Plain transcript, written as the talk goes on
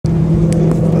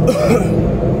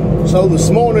So this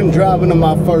morning, driving to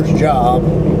my first job,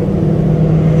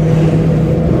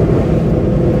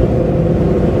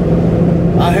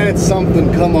 I had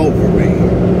something come over me.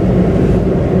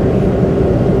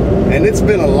 And it's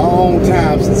been a long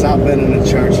time since I've been in a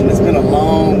church, and it's been a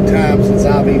long time since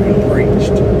I've even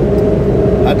preached.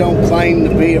 I don't claim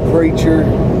to be a preacher.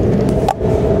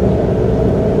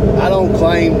 I don't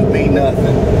claim to be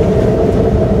nothing.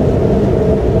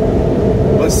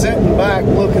 But sitting back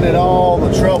looking at all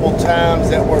the troubled times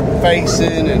that we're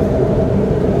facing and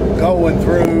going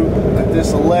through with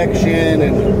this election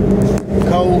and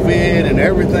COVID and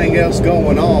everything else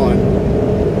going on,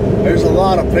 there's a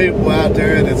lot of people out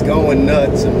there that's going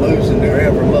nuts and losing their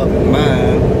ever-loving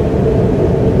mind.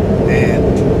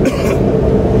 And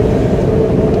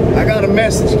I got a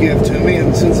message given to me,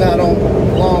 and since I don't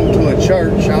belong to a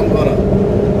church, I'm going to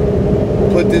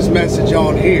put this message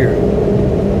on here.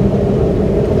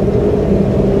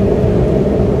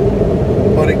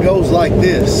 But it goes like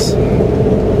this.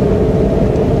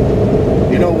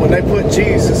 You know, when they put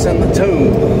Jesus in the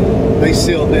tomb, they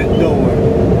sealed that door.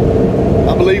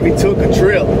 I believe he took a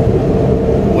trip,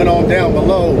 went on down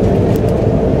below.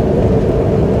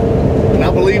 And I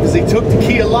believe as he took the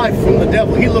key of life from the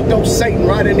devil, he looked old Satan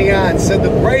right in the eye and said, "The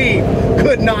grave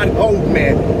could not hold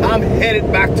me. I'm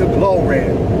headed back to glory.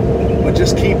 But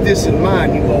just keep this in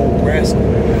mind, you old rascal.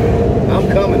 I'm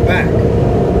coming back.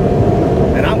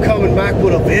 And I'm coming back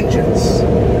with a vengeance."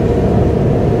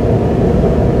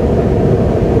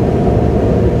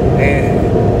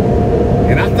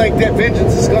 And I think that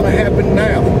vengeance is going to happen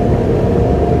now.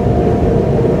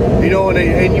 You know,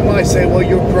 and you might say, "Well,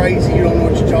 you're crazy. You don't know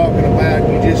what you're talking about.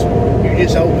 You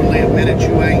just openly admit it.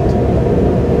 You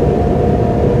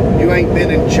ain't been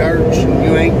in church, and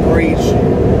you ain't preached.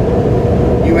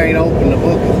 You ain't opened the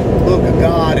book of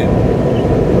God in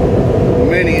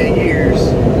many a years."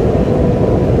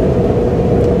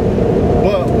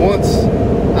 But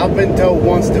I've been told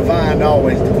once divine,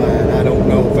 always divine. I don't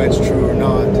know if that's true or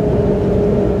not.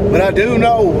 But I do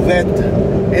know that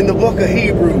in the book of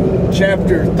Hebrews,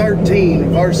 chapter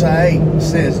 13, verse 8,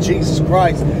 says Jesus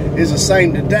Christ is the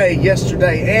same today,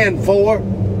 yesterday, and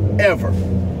forever.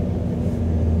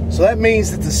 So that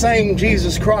means that the same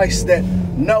Jesus Christ that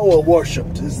Noah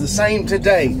worshipped is the same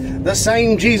today. The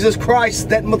same Jesus Christ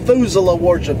that Methuselah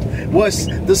worshipped was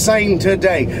the same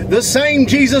today. The same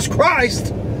Jesus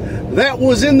Christ that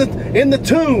was in the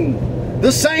tomb.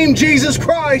 The same Jesus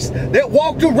Christ that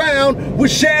walked around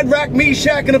with Shadrach,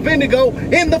 Meshach, and Abednego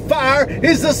in the fire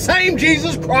is the same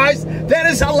Jesus Christ that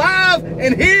is alive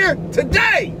and here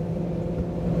today.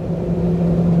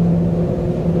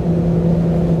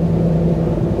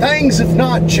 Things have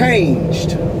not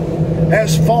changed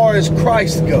as far as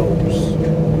Christ goes.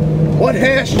 What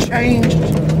has changed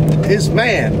is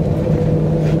man.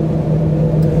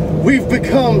 We've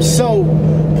become so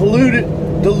polluted,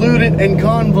 diluted, and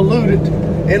convoluted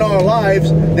in our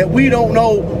lives that we don't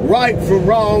know right from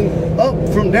wrong, up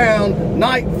from down,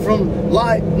 night from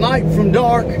light, night from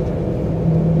dark,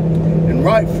 and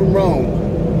right from wrong.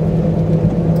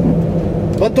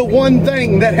 But the one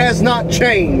thing that has not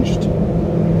changed,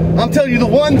 I'm telling you, the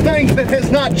one thing that has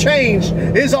not changed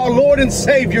is our Lord and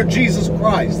Savior, Jesus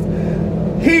Christ.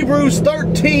 Hebrews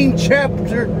 13,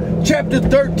 chapter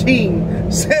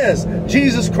 13 says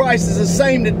Jesus Christ is the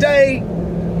same today,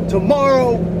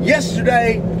 tomorrow,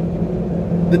 yesterday,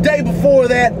 the day before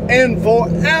that, and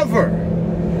forever.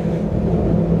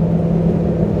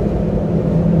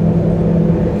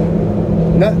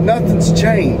 Nothing's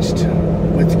changed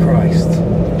with Christ.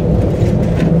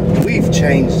 We've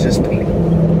changed as people.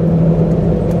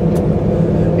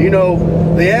 You know,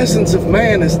 the essence of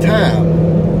man is time.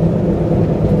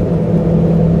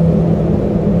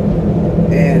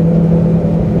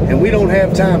 And we don't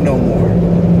have time no more.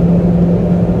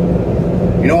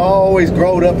 You know, I always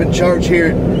growed up in church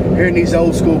hearing these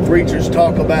old school preachers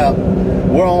talk about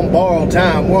we're on borrowed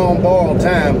time, we're on borrowed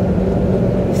time.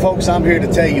 Well, folks, I'm here to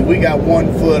tell you, we got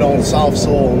one foot on soft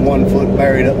soil and one foot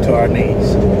buried up to our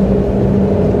knees.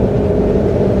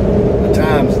 The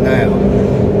time's now.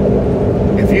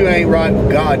 If you ain't right with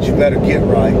God, you better get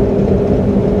right.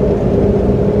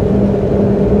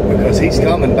 Because he's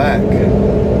coming back.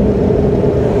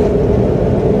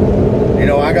 You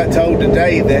know, I got told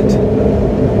today that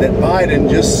Biden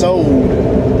just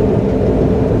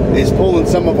is pulling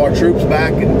some of our troops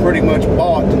back and pretty much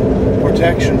bought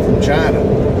protection from China.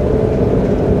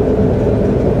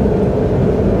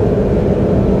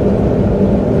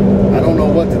 I don't know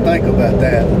what to think about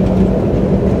that.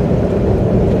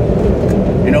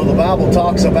 You know, the Bible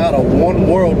talks about a one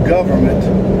world government.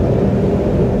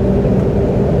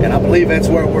 And I believe that's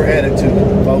where we're headed to,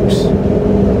 folks.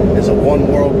 is a one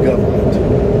world government.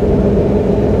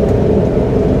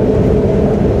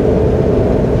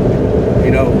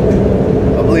 You know,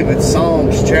 I believe it's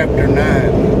Psalms chapter 9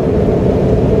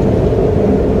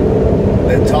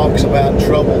 that talks about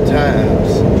troubled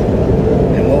times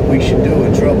and what we should do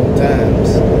in troubled times.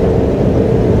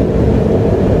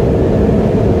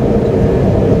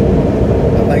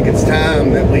 I think it's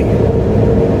time that we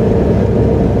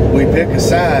pick a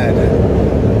side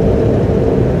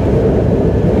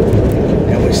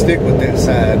and we stick with that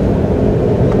side.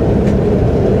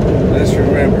 Let's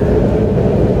remember,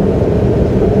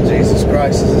 Jesus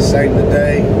Christ is the same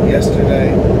today,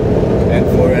 yesterday, and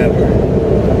forever.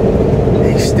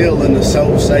 He's still in the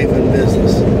soul-saving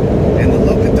business. And to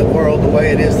look at the world the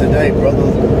way it is today, brother,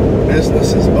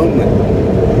 business is booming.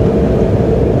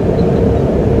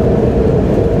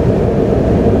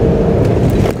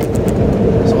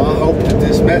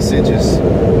 Message is, I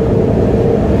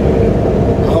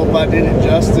hope I did it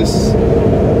justice.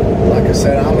 Like I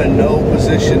said, I'm in no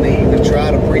position to even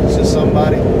try to preach to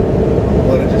somebody,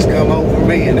 but it just come over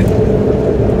me and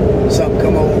something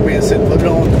come over me and said, put it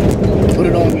on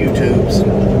YouTube's.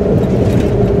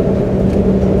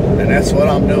 And that's what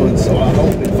I'm doing. So I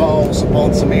hope it falls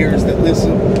upon some ears that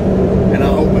listen, and I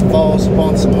hope it falls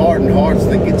upon some hardened hearts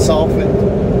that get softened,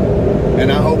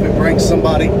 and I hope it brings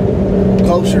somebody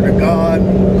closer to God,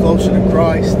 closer to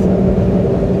Christ.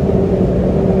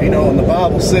 You know, and the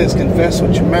Bible says, confess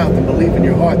with your mouth and believe in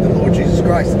your heart that Lord Jesus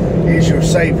Christ is your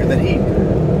Savior, that He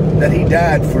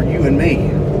died for you and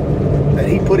me, that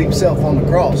He put Himself on the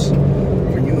cross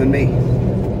for you and me.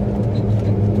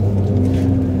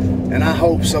 And I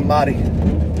hope if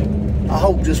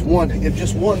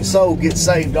just one soul gets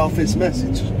saved off this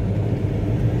message,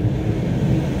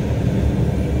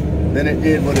 then it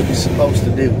did what it was supposed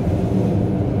to do.